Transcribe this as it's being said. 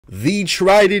The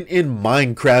Trident in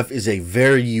Minecraft is a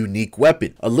very unique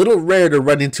weapon, a little rare to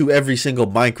run into every single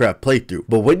Minecraft playthrough,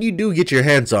 but when you do get your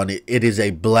hands on it, it is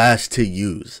a blast to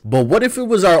use. But what if it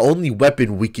was our only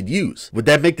weapon we could use? Would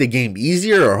that make the game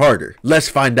easier or harder? Let's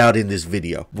find out in this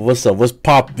video. What's up? What's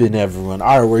poppin', everyone?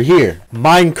 Alright, we're here.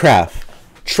 Minecraft.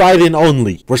 Trident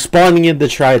only. We're spawning in the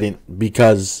Trident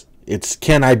because it's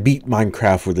can I beat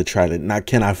Minecraft with a trident, not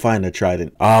can I find a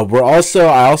trident. I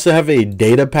also have a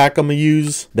data pack I'm gonna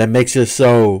use that makes it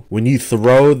so when you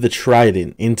throw the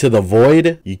trident into the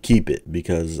void, you keep it,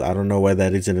 because I don't know why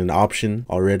that isn't an option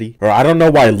already, or I don't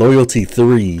know why loyalty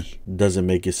 3 doesn't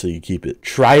make it so you keep it.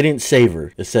 Trident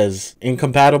saver, it says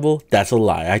incompatible. That's a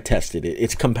lie. I tested it.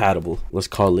 It's compatible. Let's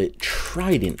call it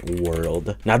Trident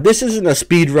World. Now this isn't a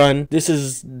speed run. This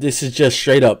is just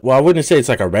straight up, well, I wouldn't say it's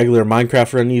like a regular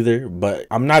Minecraft run either, but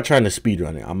I'm not trying to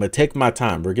speedrun it. I'm gonna take my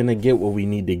time. We're gonna get what we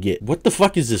need to get. What the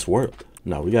fuck is this world?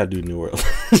 No, we gotta do new world.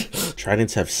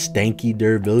 Tridents have stanky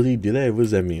durability. Do they? What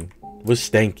does that mean? What's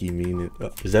stanky mean?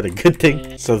 Is that a good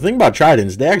thing? So the thing about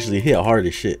tridents, they actually hit hard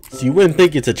as shit. So you wouldn't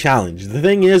think it's a challenge. The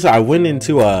thing is, I went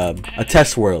into a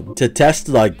test world to test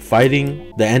like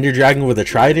fighting the ender dragon with a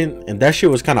trident, and that shit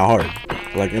was kind of hard.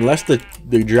 Like, unless the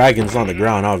dragon's on the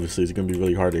ground, obviously it's gonna be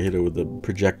really hard to hit it with a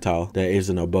projectile that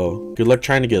isn't a bow. Good luck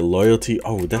trying to get loyalty.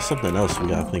 Oh, that's something else we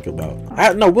gotta think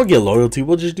about. No, we'll get loyalty.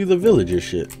 We'll just do the villager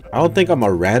shit. I don't think I'm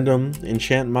a random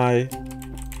enchant my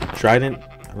trident.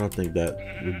 I don't think that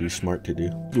would be smart to do.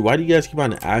 Dude, why do you guys keep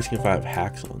on asking if I have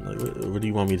hacks on? Like, what do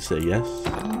you want me to say? Yes?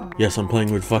 Yes, I'm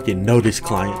playing with fucking Notice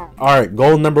Client. Alright,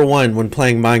 goal number 1 when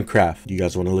playing Minecraft. Do you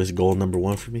guys want to list goal number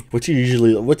 1 for me? What's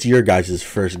your guys'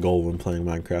 first goal when playing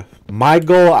Minecraft? My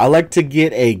goal, I like to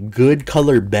get a good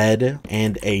color bed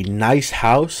and a nice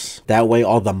house. That way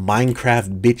all the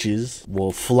Minecraft bitches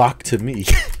will flock to me.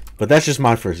 But that's just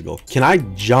my first goal. Can I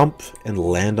jump and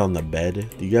land on the bed?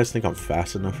 Do you guys think I'm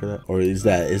fast enough for that? Or is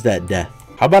that death?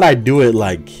 How about I do it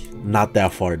like not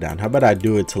that far down? How about I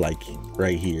do it to like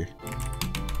right here?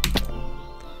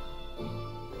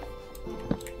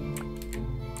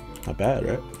 Not bad,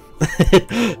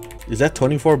 right? Is that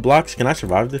 24 blocks? Can I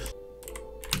survive this?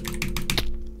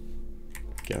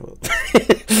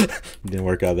 Didn't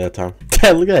work out that time.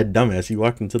 Look at that dumbass. He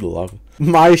walked into the lava.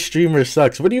 My streamer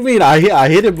sucks. What do you mean? I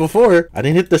hit it before. I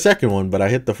didn't hit the second one, but I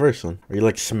hit the first one. Are you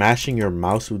like smashing your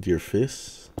mouse with your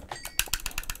fists?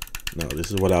 No,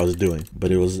 this is what I was doing,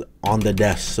 but it was on the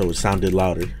desk, so it sounded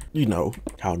louder. You know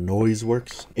how noise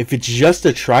works. If it's just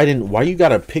a trident, why you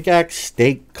got a pickaxe,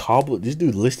 stake, cobble? This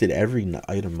dude listed every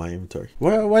item in my inventory.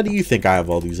 Why do you think I have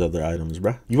all these other items,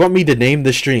 bruh? You want me to name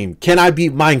the stream, Can I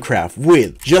Beat Minecraft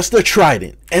with just a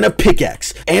trident and a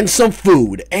pickaxe and some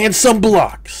food and some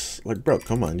blocks? Like, bro,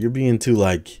 come on. You're being too,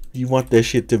 like, you want that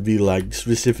shit to be, like,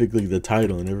 specifically the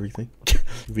title and everything.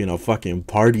 Being a fucking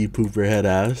party pooper head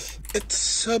ass.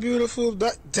 It's a beautiful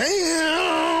day.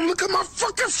 Damn, look at my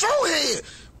fucking forehead.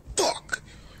 Fuck.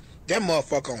 That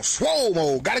motherfucker on swole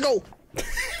mode. Gotta go.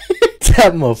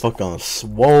 That motherfucker on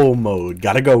swole mode.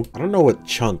 Gotta go. I don't know what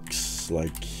chunks,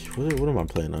 like, what am I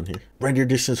playing on here? Render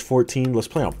distance 14. Let's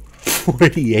play on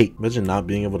 48. Imagine not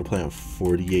being able to play on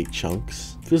 48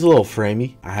 chunks. Feels a little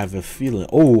framey. I have a feeling.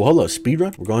 Oh, hold up.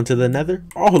 Speedrun? We're going to the nether?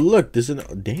 Oh, look. There's an...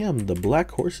 Damn, the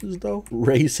black horses, though.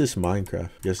 Racist Minecraft.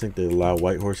 You guys think they allow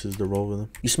white horses to roll with them?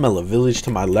 You smell a village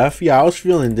to my left? Yeah, I was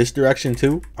feeling this direction,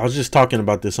 too. I was just talking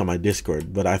about this on my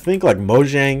Discord. But I think, like,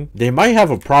 Mojang, they might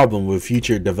have a problem with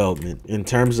future development in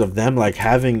terms of them, like,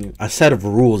 having a set of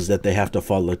rules that they have to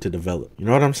follow to develop. You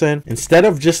know what I'm saying? Instead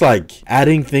of just, like,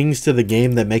 adding things to the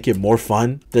game that make it more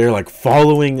fun, they're, like,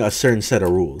 following a certain set of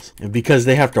rules. And because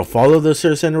they have to follow the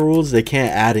certain set of rules, they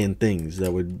can't add in things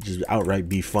that would just outright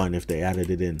be fun if they added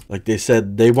it in. Like they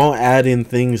said, they won't add in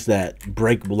things that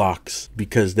break blocks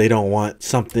because they don't want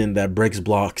something that breaks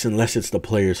blocks unless it's the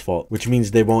player's fault, which means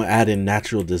they won't add in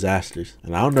natural disasters.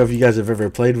 And I don't know if you guys have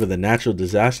ever played with a natural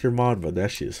disaster mod, but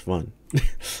that shit is fun.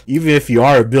 Even if you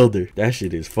are a builder, that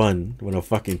shit is fun. When a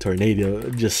fucking tornado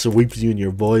just sweeps you and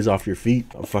your boys off your feet,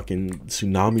 a fucking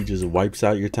tsunami just wipes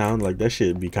out your town, like that shit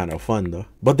would be kind of fun though.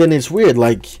 But then it's weird,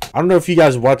 like, I don't know if you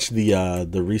guys watched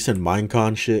the recent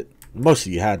Minecon shit. Most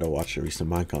of you had to watch the recent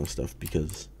Minecon stuff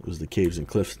because it was the caves and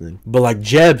cliffs thing. But like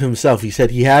Jeb himself, he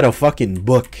said he had a fucking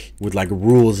book with like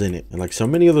rules in it. And like so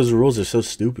many of those rules are so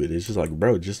stupid. It's just like,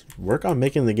 bro, just work on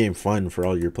making the game fun for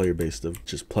all your player base to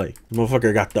just play. The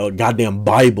motherfucker got the goddamn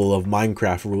Bible of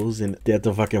Minecraft rules and they have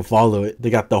to fucking follow it. They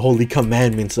got the holy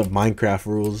commandments of Minecraft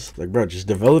rules. Like, bro, just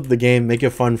develop the game, make it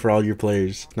fun for all your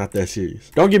players. It's not that serious.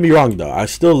 Don't get me wrong though. I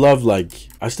still love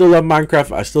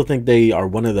Minecraft. I still think they are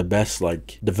one of the best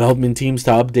like development teams to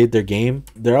update their game.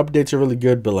 Their updates are really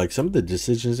good, but but like some of the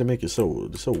decisions they make is so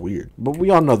weird. But we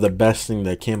all know the best thing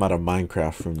that came out of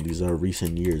Minecraft from these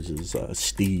recent years is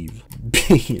Steve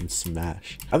being in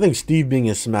Smash. I think Steve being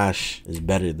in Smash is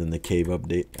better than the cave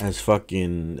update. As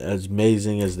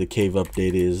amazing as the cave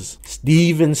update is,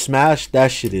 Steve in Smash,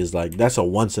 that shit is like, that's a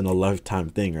once in a lifetime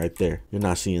thing right there. You're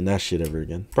not seeing that shit ever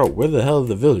again. Bro, where the hell are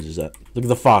the villagers at? Look at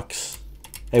the fox.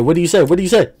 Hey, what do you say? What do you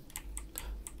say?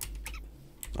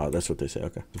 Oh, that's what they say.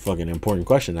 Okay. It's a fucking important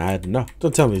question. I had to know.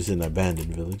 Don't tell me it's an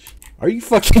abandoned village. Are you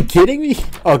fucking kidding me?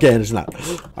 Okay, it's not.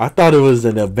 I thought it was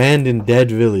an abandoned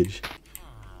dead village.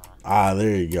 Ah,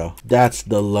 there you go. That's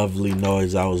the lovely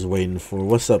noise I was waiting for.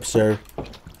 What's up, sir?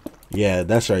 Yeah,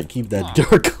 that's right. Keep that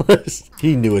door closed.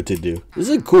 He knew what to do. This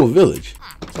is a cool village.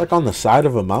 It's like on the side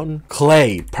of a mountain.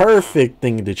 Clay. Perfect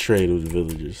thing to trade with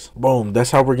villagers. Boom.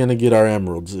 That's how we're going to get our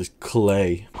emeralds, is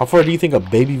clay. How far do you think a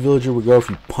baby villager would go if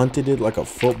you punted it like a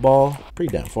football?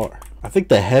 Pretty damn far. I think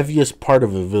the heaviest part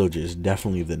of a villager is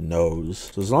definitely the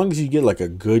nose. So as long as you get like a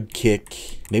good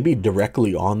kick, maybe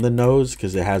directly on the nose,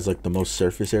 because it has like the most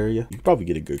surface area, you can probably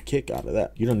get a good kick out of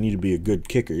that. You don't need to be a good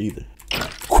kicker either.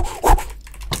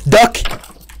 Duck!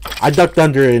 I ducked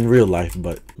under it in real life,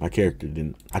 but my character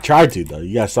didn't. I tried to, though.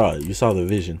 You guys saw it. You saw the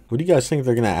vision. What do you guys think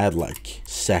they're going to add, like,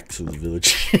 sex with the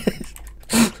village?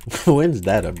 When's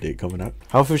that update coming out?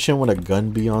 How efficient would a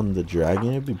gun be on the dragon?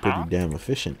 It'd be pretty damn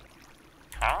efficient.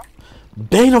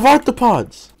 Bane of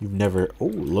Arthropods! You've never... Oh,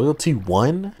 loyalty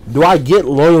 1? Do I get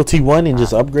loyalty 1 and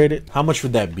just upgrade it? How much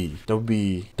would that be? That would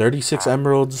be 36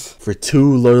 emeralds for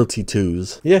 2 loyalty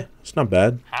 2s. Yeah, it's not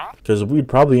bad. Because we'd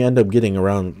probably end up getting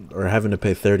around or having to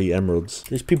pay 30 emeralds.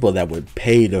 There's people that would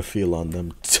pay to feel on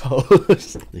them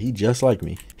toes. He just like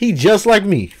me. He just like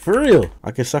me. For real.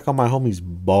 I can suck on my homie's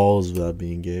balls without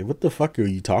being gay. What the fuck are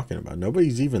you talking about?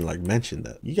 Nobody's even like mentioned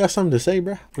that. You got something to say,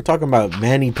 bruh? We're talking about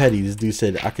Manny Petty. This dude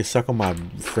said I could suck on my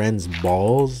friend's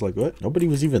balls. Like what? Nobody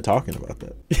was even talking about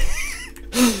that.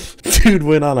 Dude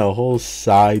went on a whole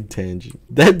side tangent.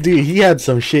 That dude, he had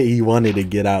some shit he wanted to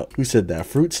get out. Who said that?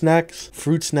 Fruit Snacks?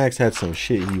 Fruit Snacks had some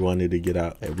shit he wanted to get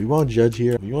out. Hey, we won't judge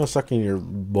here. If you want to suck in your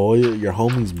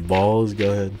homie's balls,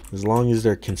 go ahead. As long as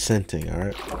they're consenting,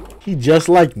 alright? He just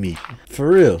like me. For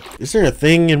real. Is there a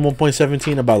thing in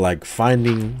 1.17 about like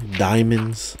finding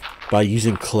diamonds by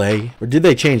using clay? Or did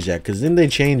they change that? Because didn't they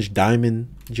change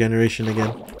diamond generation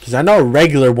again? Because I know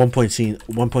regular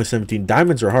 1.17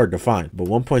 diamonds are hard to find, but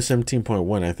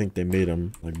 1.17.1 I think they made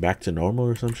them like back to normal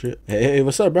or some shit. Hey,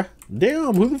 what's up, bruh?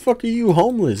 Damn, who the fuck are you,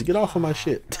 homeless? Get off of my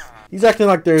shit. He's acting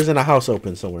like there isn't a house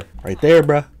open somewhere. Right there,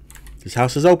 bruh. This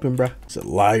house is open, bruh. It's a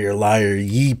liar, liar.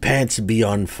 Ye pants be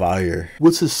on fire.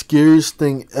 What's the scariest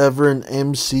thing ever in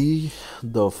MC?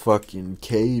 The fucking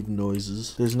cave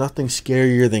noises. There's nothing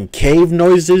scarier than cave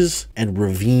noises and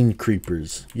ravine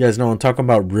creepers. You guys know what I'm talking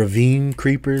about? Ravine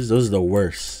creepers? Those are the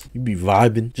worst. You be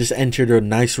vibing. Just entered a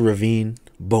nice ravine.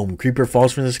 Boom. Creeper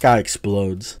falls from the sky,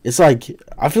 explodes. It's like,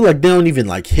 I feel like they don't even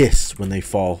like hiss when they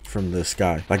fall from the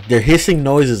sky. Like their hissing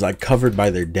noise is like covered by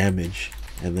their damage.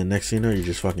 And then next thing you know, you're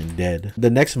just fucking dead.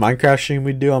 The next Minecraft stream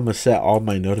we do, I'm gonna set all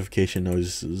my notification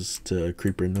noises to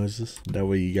creeper noises. That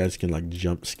way you guys can like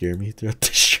jump scare me throughout the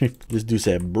stream. This dude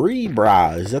said, "Bree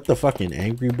brah." Is that the fucking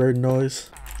Angry Bird noise?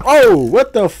 Oh,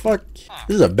 what the fuck?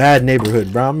 This is a bad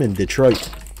neighborhood, bro. I'm in Detroit.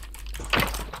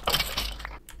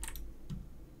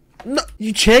 No,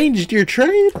 you changed your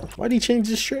trade? Why did you change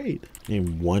this trade?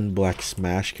 Name one black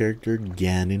Smash character,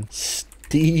 Ganon.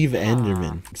 Steve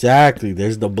Enderman. Exactly.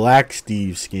 There's the black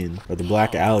Steve skin. Or the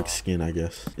black Alex skin, I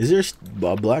guess. Is there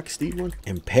a black Steve one?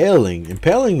 Impaling.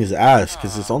 Impaling is ass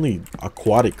because it's only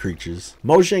aquatic creatures.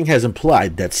 Mojang has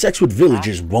implied that sex with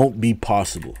villagers won't be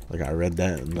possible. Like I read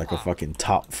that in like a fucking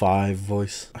top 5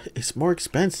 voice. It's more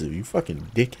expensive, you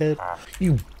fucking dickhead.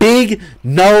 You big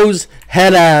nose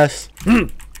head ass. You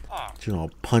know,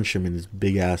 I'll punch him in his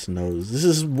big ass nose. This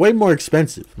is way more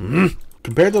expensive.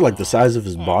 Compared to like the size of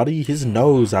his body, his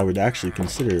nose I would actually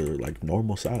consider like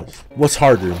normal size. What's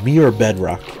harder, me or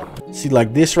bedrock? See,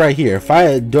 like this right here,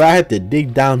 do I have to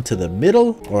dig down to the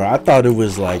middle, or I thought it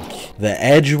was like the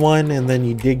edge one and then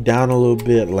you dig down a little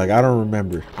bit? Like I don't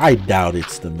remember. I doubt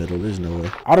it's the middle. There's no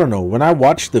way. I don't know. When I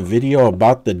watched the video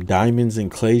about the diamonds and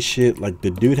clay shit, like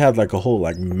the dude had like a whole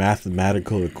like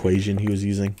mathematical equation he was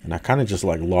using, and I kind of just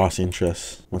like lost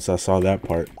interest once I saw that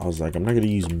part. I was like, I'm not gonna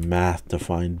use math to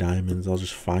find diamonds. I'll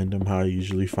just find them how I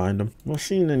usually find them. I'm not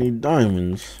seeing any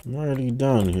diamonds. I'm already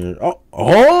down here.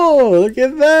 Oh, look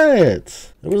at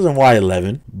that. It wasn't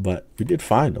Y11, but we did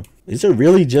find them. Is it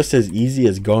really just as easy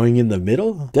as going in the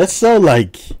middle? That's so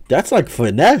like, that's like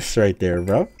finesse right there,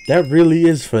 bro. That really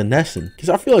is finessing. Because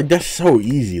I feel like that's so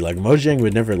easy. Like Mojang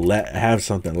would never have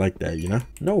something like that, you know?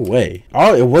 No way.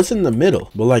 Oh, it was in the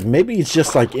middle. But like maybe it's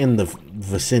just like in the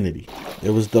vicinity. It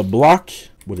was the block.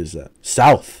 What is that?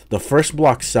 South. The first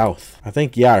block south. I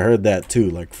think, yeah, I heard that too.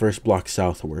 Like first block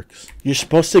south works. You're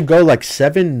supposed to go like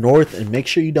 7 north and make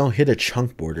sure you don't hit a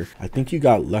chunk border. I think you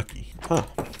got lucky.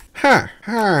 Huh.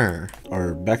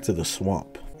 Or back to the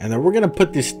swamp. And then we're going to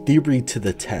put this theory to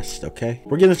the test, okay?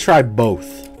 We're going to try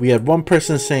both. We had one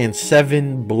person saying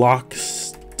 7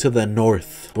 blocks to the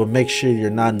north, but make sure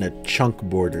you're not in a chunk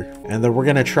border. And then we're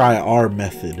going to try our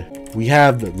method. We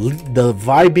have the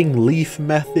vibing leaf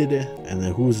method, and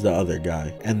then who's the other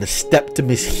guy? And the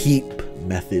Septimus heap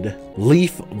method.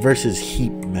 Leaf versus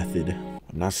heap method.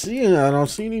 I'm not seeing, I don't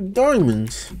see any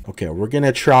diamonds. Okay, we're going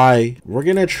to try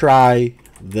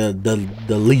the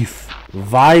leaf.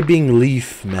 Vibing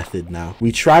leaf method now.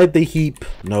 We tried the heap,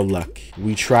 no luck.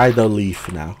 We tried the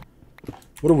leaf now.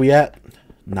 What are we at?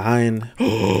 9.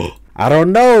 I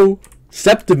don't know.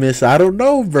 Septimus, I don't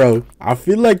know, bro. I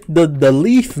feel like the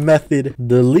leaf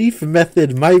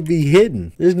method might be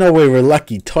hidden. There's no way we're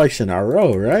lucky twice in a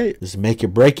row, right? Just make it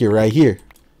break it right here.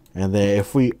 And then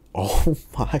if we, oh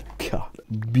my god,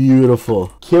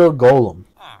 beautiful. Kill golem.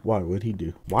 Why would he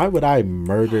do? Why would I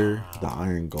murder the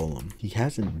iron golem? He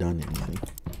hasn't done anything.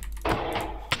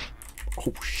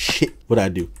 Oh shit, what'd I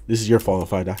do? This is your fault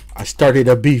if I die. I started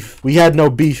a beef. We had no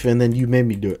beef and then you made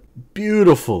me do it.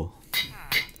 Beautiful.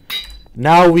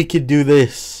 Now we could do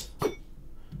this.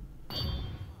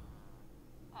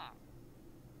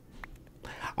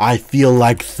 I feel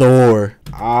like Thor.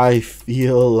 I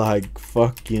feel like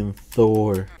fucking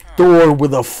Thor. Thor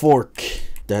with a fork.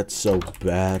 That's so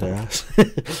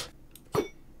badass.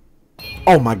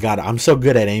 Oh my god, I'm so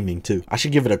good at aiming too. I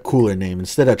should give it a cooler name.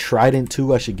 Instead of Trident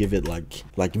 2, I should give it like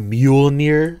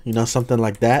Mjolnir, you know, something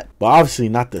like that. But obviously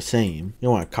not the same. You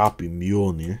don't want to copy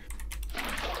Mjolnir.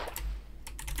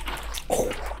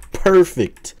 Oh,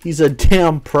 perfect. He's a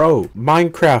damn pro.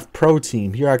 Minecraft pro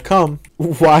team. Here I come.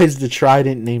 Why is the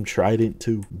Trident named Trident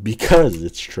 2? Because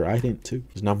it's Trident 2.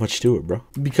 There's not much to it, bro.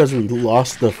 Because we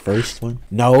lost the first one.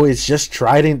 No, it's just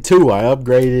Trident 2. I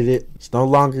upgraded it. It's no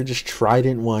longer just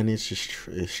Trident 1. It's just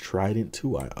it's Trident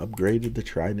 2. I upgraded the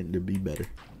Trident to be better.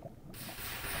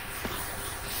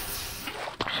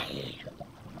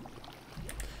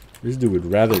 This dude would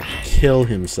rather kill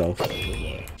himself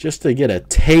just to get a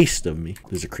taste of me.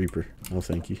 There's a creeper. Oh,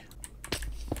 thank you.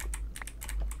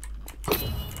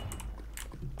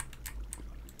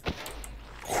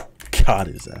 God,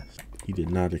 his ass. He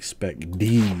did not expect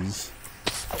these.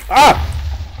 Ah!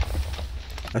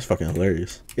 That's fucking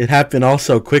hilarious. It happened all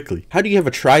so quickly. How do you have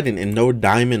a trident and no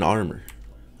diamond armor?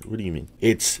 What do you mean?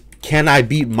 It's, can I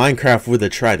beat Minecraft with a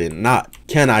trident? Not,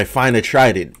 can I find a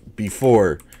trident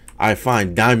before I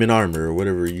find diamond armor or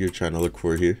whatever you're trying to look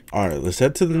for here. Alright, let's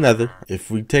head to the nether. If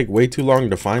we take way too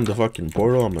long to find the fucking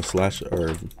portal, I'm gonna slash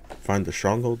or find the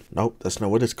stronghold. Nope, that's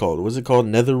not what it's called. What's it called?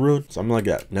 Nether rune? Something like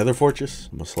that. Nether fortress?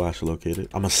 I'm gonna slash locate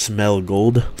it. I'm gonna smell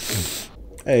gold.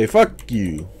 Hey, fuck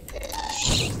you.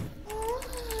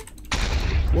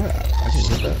 What? I didn't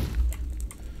hit that.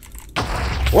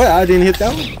 What? I didn't hit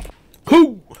that one?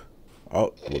 Who?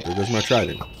 Oh, well, there goes my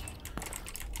trident.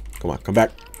 Come on, come back.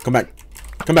 Come back.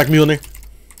 Come back, Mjolnir.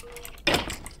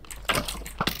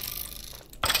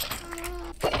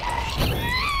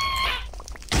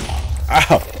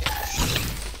 Ow.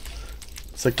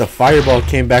 It's like the fireball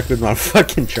came back with my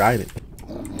fucking trident.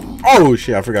 Oh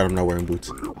shit, I forgot I'm not wearing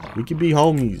boots. We could be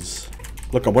homies.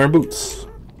 Look, I'm wearing boots.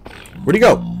 Where'd he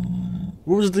go?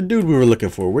 Where was the dude we were looking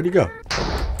for? Where'd he go?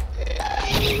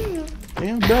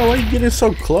 Damn, bro, why are you getting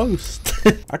so close?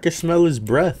 I can smell his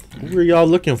breath. What were y'all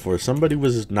looking for? Somebody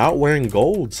was not wearing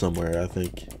gold somewhere, I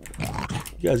think.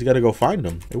 You guys gotta go find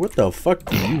them. Hey, what the fuck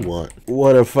do you want?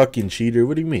 What a fucking cheater.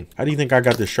 What do you mean? How do you think I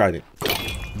got this trident?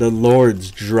 The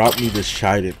lords dropped me this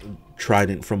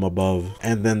trident from above.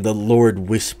 And then the Lord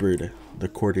whispered the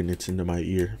coordinates into my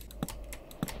ear.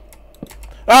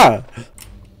 Ah!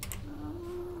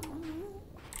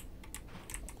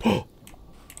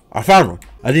 I found one.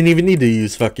 I didn't even need to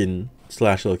use fucking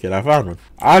slash locate. I found one.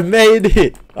 I made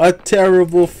it. A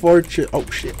terrible fortune. Oh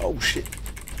shit. Oh shit.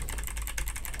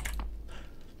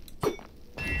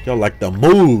 Yo, like the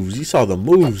moves. You saw the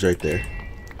moves right there.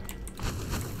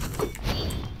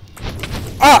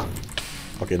 Ah!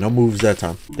 Okay, no moves that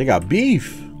time. They got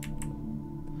beef.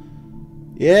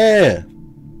 Yeah.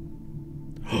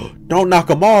 Don't knock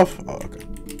them off. Oh, okay.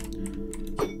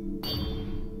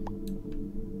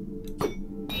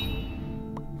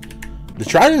 The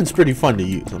trident's pretty fun to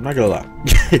use, I'm not gonna lie.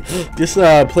 This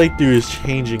playthrough is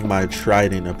changing my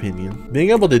trident opinion. Being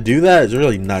able to do that is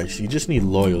really nice. You just need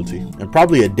loyalty. And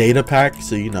probably a data pack,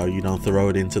 so you know, you don't throw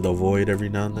it into the void every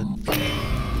now and then.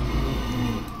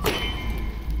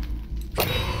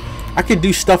 I can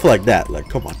do stuff like that, like,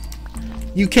 come on.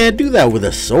 You can't do that with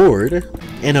a sword.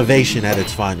 Innovation at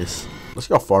its finest. Let's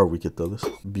see how far we could throw this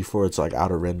before it's like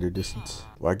out of render distance.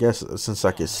 Well, I guess since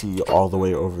I can see all the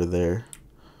way over there.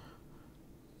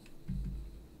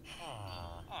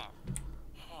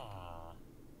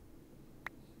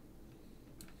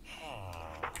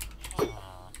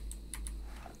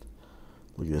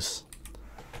 Look at this.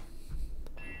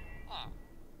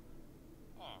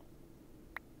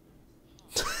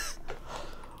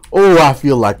 Oh, I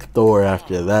feel like Thor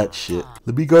after that shit.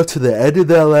 Let me go to the end of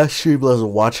that last stream. Let's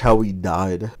watch how he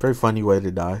died. Very funny way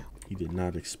to die. He did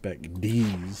not expect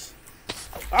these.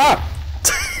 Ah!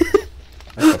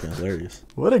 That's fucking hilarious.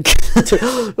 What a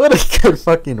good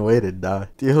fucking way to die.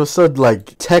 Dude, it was so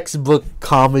like textbook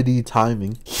comedy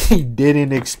timing. He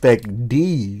didn't expect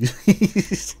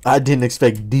D's. I didn't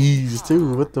expect D's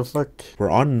too. What the fuck? We're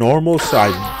on normal, so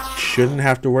I shouldn't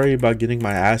have to worry about getting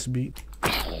my ass beat.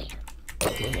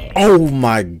 Oh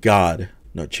my god.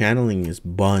 No, channeling is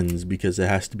buns because it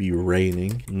has to be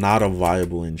raining. Not a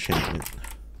viable enchantment.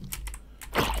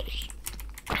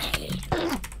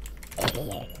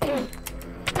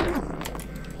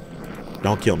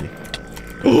 Don't kill me.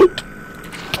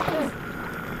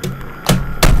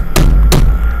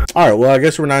 Alright, well, I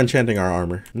guess we're not enchanting our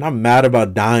armor. I'm not mad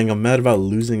about dying. I'm mad about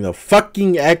losing the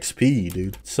fucking XP,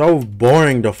 dude. It's so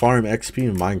boring to farm XP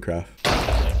in Minecraft.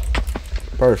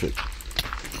 Perfect.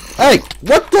 Hey,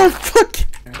 what the fuck?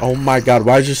 Oh my god,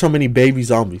 why is there so many baby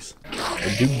zombies?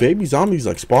 Do baby zombies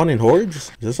like spawn in hordes?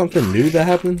 Is there something new that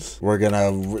happens?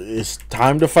 It's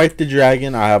time to fight the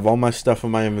dragon. I have all my stuff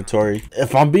in my inventory.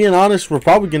 If I'm being honest, we're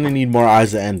probably gonna need more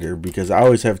Eyes of Ender because I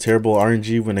always have terrible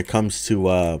RNG when it comes to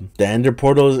the Ender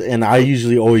portals, and I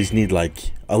usually always need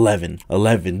like 11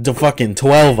 to fucking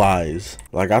 12 eyes.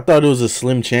 Like, I thought it was a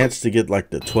slim chance to get like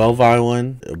the 12-eye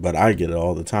one, but I get it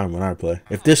all the time when I play.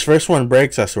 If this first one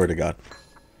breaks, I swear to god.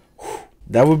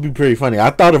 That would be pretty funny.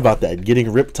 I thought about that, getting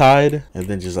riptide and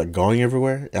then just like going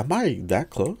everywhere. Am I that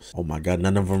close? Oh my god,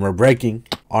 none of them are breaking.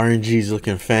 RNG's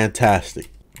looking fantastic.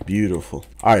 Beautiful.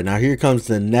 All right, now here comes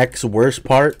the next worst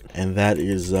part, and that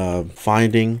is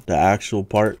finding the actual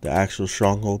part, the actual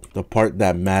stronghold, the part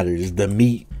that matters, the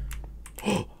meat.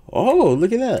 Oh,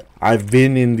 look at that. I've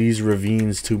been in these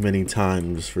ravines too many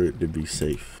times for it to be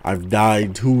safe. I've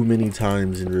died too many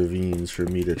times in ravines for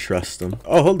me to trust them.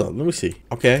 Oh, hold on, let me see.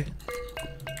 Okay.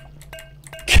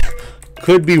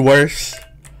 Could be worse.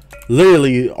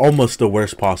 Literally almost the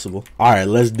worst possible. All right,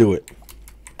 let's do it.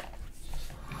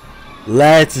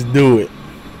 Let's do it.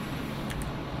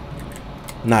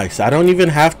 Nice. I don't even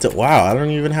have to, wow, I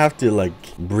don't even have to like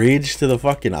bridge to the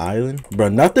fucking island. Bro,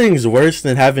 nothing's worse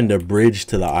than having to bridge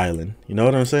to the island. You know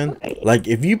what I'm saying? Like,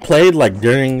 if you played like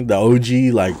during the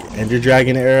OG like Ender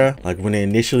Dragon era, like when it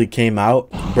initially came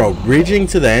out, bro, bridging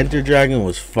to the Ender Dragon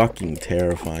was fucking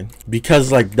terrifying.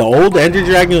 Because like the old Ender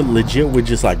Dragon legit would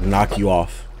just like knock you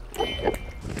off.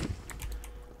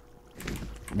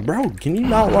 Bro, can you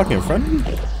not walk in front of me?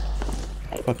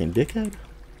 Fucking dickhead.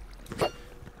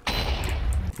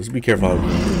 Just be careful how you do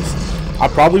this. I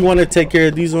probably want to take care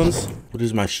of these ones. What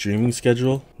is my streaming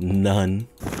schedule? None.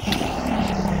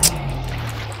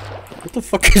 What the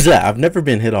fuck is that? I've never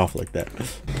been hit off like that.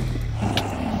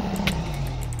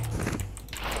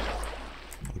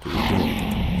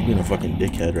 Okay, you're being a fucking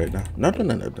dickhead right now. No,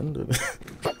 don't do that.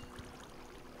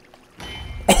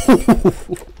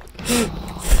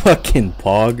 Fucking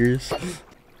poggers.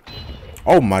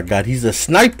 Oh my god, he's a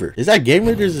sniper. Is that Game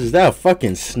Raiders? Is that a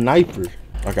fucking sniper?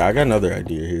 Okay, I got another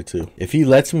idea here too. If he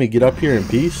lets me get up here in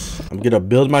peace, I'm gonna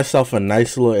build myself a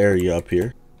nice little area up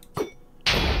here.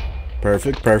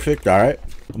 Perfect, perfect. All right,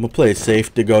 I'm gonna play it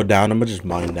safe to go down. I'm gonna just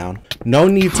mine down. No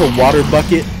need to water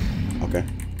bucket. Okay.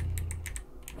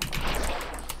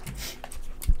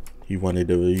 You wanted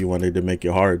to make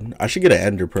it hard. I should get an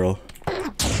ender pearl.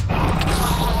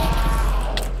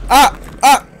 Ah!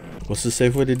 What's the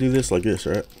safe way to do this? Like this,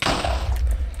 right?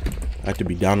 I have to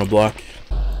be down a block.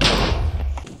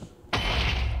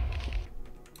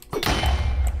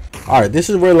 Alright, this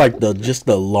is where like just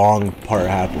the long part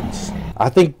happens. I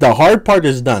think the hard part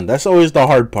is done. That's always the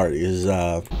hard part, is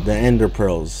the ender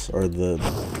pearls or the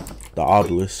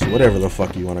obelisks, whatever the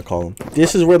fuck you want to call them.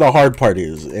 This is where the hard part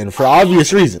is, and for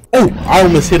obvious reason. Oh, I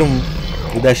almost hit him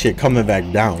with that shit coming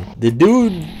back down. The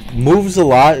dude moves a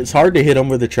lot. It's hard to hit him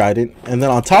with a trident, and then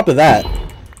on top of that,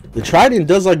 the trident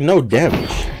does like no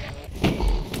damage.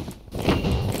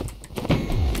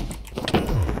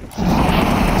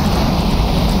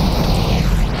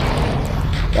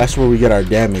 That's where we get our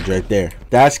damage right there.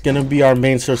 That's gonna be our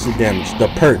main source of damage. The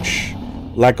perch,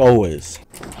 like always.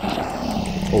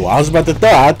 Oh, I was about to throw.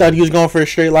 I thought he was going for a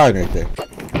straight line right there.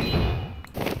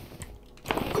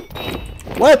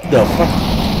 What the fuck?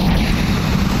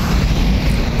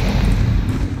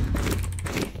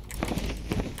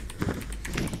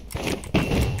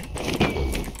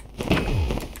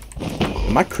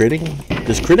 Am I critting?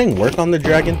 Does critting work on the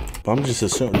dragon? I'm just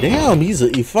assuming. Damn, he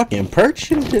fucking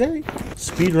perching today.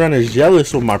 Speedrunner's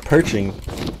jealous with my perching.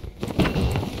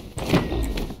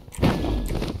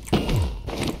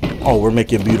 Oh, we're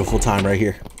making beautiful time right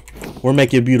here. We're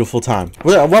making beautiful time.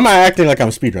 Why am I acting like I'm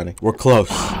speedrunning? We're close.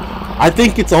 I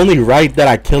think it's only right that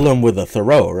I kill him with a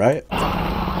throw, right?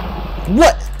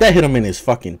 What? That hit him in his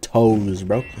fucking toes,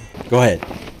 bro. Go ahead.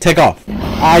 Take off.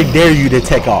 I dare you to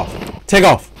take off. Take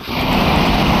off.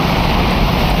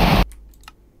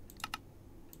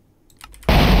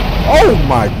 Oh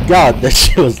my god, that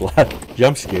shit was loud.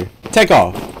 Jump scare. Take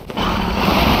off.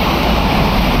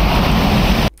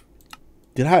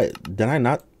 Did I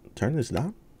not turn this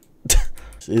down?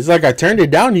 It's like I turned it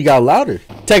down, you got louder.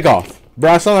 Take off.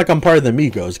 Bro, I sound like I'm part of the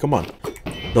Migos. Come on.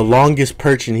 The longest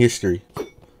perch in history.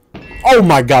 Oh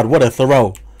my god, what a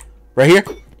throw. Right here?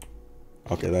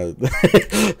 Okay,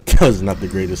 that was not the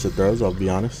greatest of throws, I'll be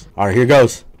honest. Alright, here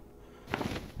goes.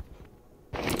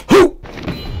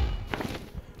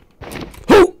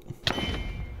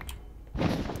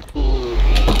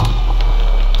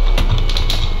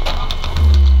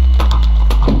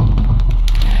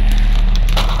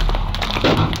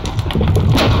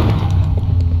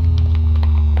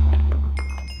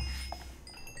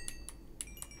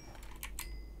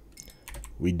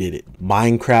 We did it.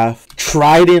 Minecraft,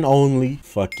 Trident only.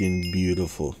 Fucking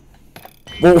beautiful.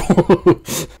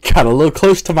 Got a little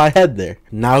close to my head there.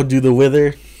 Now do the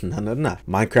wither. Nah.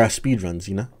 Minecraft speedruns,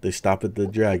 you know? They stop at the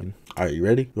dragon. Alright, you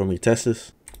ready? You want me to test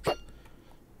this?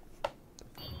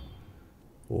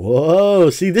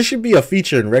 Whoa, see, this should be a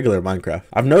feature in regular Minecraft.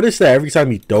 I've noticed that every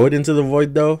time you throw it into the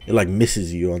void, though, it like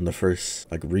misses you on the first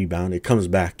like rebound. It comes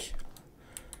back.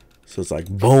 So it's like,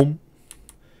 boom.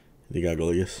 You gotta go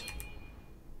like this.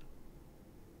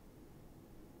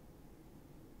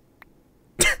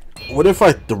 What if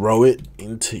I throw it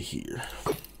into here?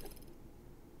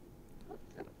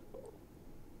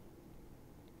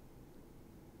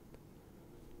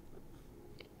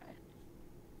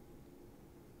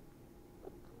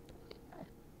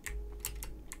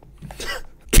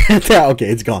 Okay,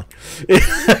 it's gone.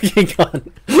 It's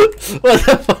gone. What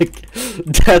the fuck?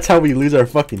 That's how we lose our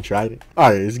fucking trident.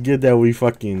 Alright, it's good that we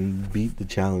fucking beat the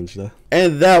challenge though.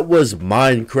 And that was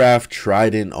Minecraft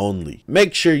Trident only.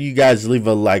 Make sure you guys leave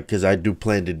a like because I do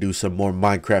plan to do some more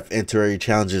Minecraft and Terraria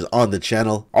challenges on the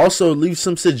channel. Also, leave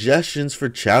some suggestions for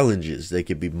challenges. They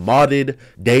could be modded,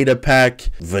 data pack,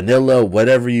 vanilla,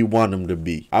 whatever you want them to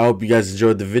be. I hope you guys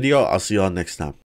enjoyed the video. I'll see y'all next time.